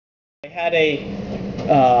had a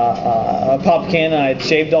pop can, and I had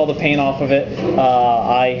shaved all the paint off of it.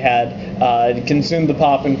 I had consumed the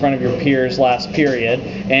pop in front of your peers last period,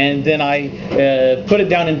 and then I put it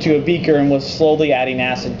down into a beaker and was slowly adding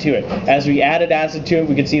acid to it. As we added acid to it,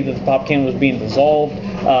 we could see that the pop can was being dissolved.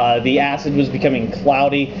 The acid was becoming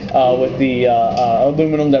cloudy with the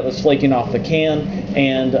aluminum that was flaking off the can,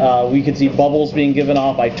 and we could see bubbles being given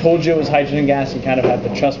off. I told you it was hydrogen gas. You kind of have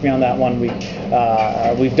to trust me on that one.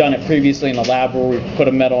 We've done it previously in a lab where we put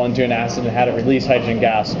a metal into an acid and had it release hydrogen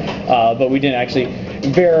gas, but we didn't actually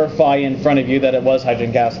verify in front of you that it was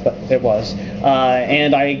hydrogen gas, but it was.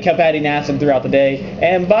 And I kept adding acid throughout the day,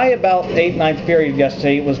 and by about 8th, 9th period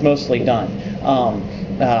yesterday, it was mostly done.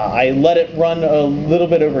 I let it run a little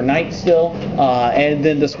bit overnight still, and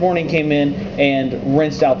then this morning came in and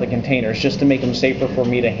rinsed out the containers just to make them safer for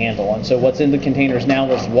me to handle. And so what's in the containers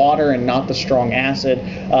now is water and not the strong acid,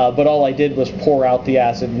 but all I did was pour out the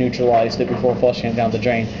acid, neutralized it before flushing it down the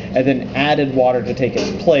drain, and then added water to take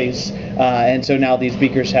its place. And so now these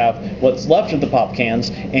beakers have what's left of the pop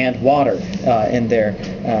cans and water in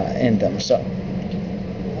them. So.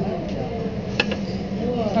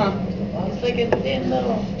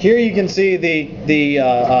 Here you can see the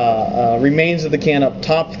remains of the can up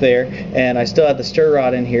top there, and I still have the stir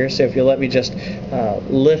rod in here, so if you'll let me just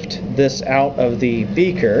lift this out of the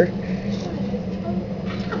beaker.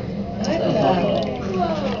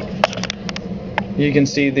 You can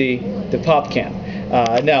see the pop can.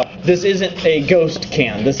 Now, this isn't a ghost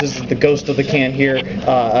can. This isn't the ghost of the can here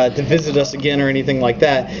to visit us again or anything like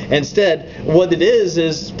that. Instead, what it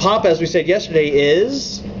is pop, as we said yesterday,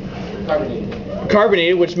 is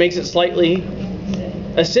carbonated, which makes it slightly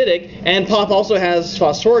acidic, and pop also has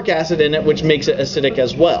phosphoric acid in it, which makes it acidic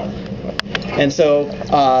as well. And so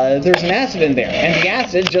there's an acid in there, and the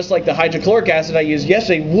acid, just like the hydrochloric acid I used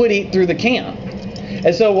yesterday, would eat through the can.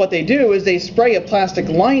 And so what they do is they spray a plastic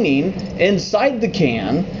lining inside the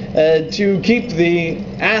can to keep the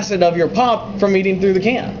acid of your pop from eating through the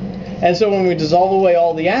can. And so when we dissolve away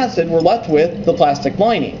all the acid, we're left with the plastic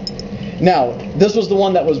lining. Now, this was the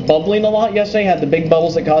one that was bubbling a lot yesterday, had the big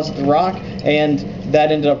bubbles that caused it to rock, and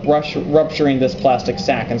that ended up rupturing this plastic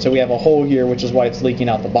sack. And so we have a hole here, which is why it's leaking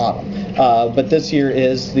out the bottom. But this here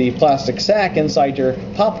is the plastic sack inside your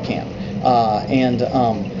pop can.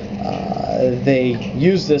 They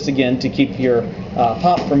use this again to keep your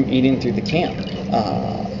pop from eating through the can.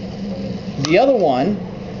 The other one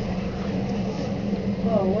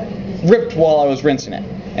ripped while I was rinsing it.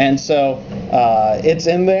 And so it's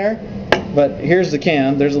in there. But here's the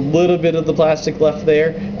can. There's a little bit of the plastic left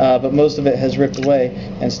there, but most of it has ripped away.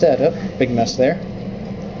 Instead, big mess there.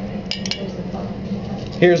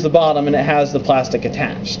 Here's the bottom, and it has the plastic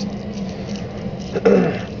attached.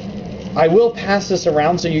 I will pass this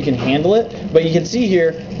around so you can handle it, but you can see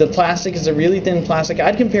here the plastic is a really thin plastic.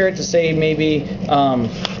 I'd compare it to, say, maybe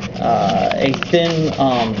a thin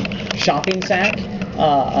shopping sack,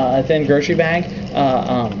 a thin grocery bag,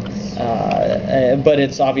 but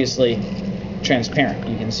it's obviously transparent.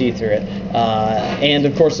 You can see through it. And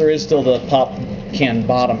of course there is still the pop can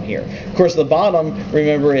bottom here. Of course the bottom,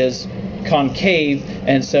 remember, is concave,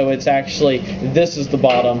 and so it's actually, this is the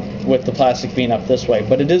bottom with the plastic being up this way,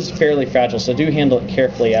 but it is fairly fragile, so do handle it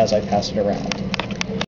carefully as I pass it around.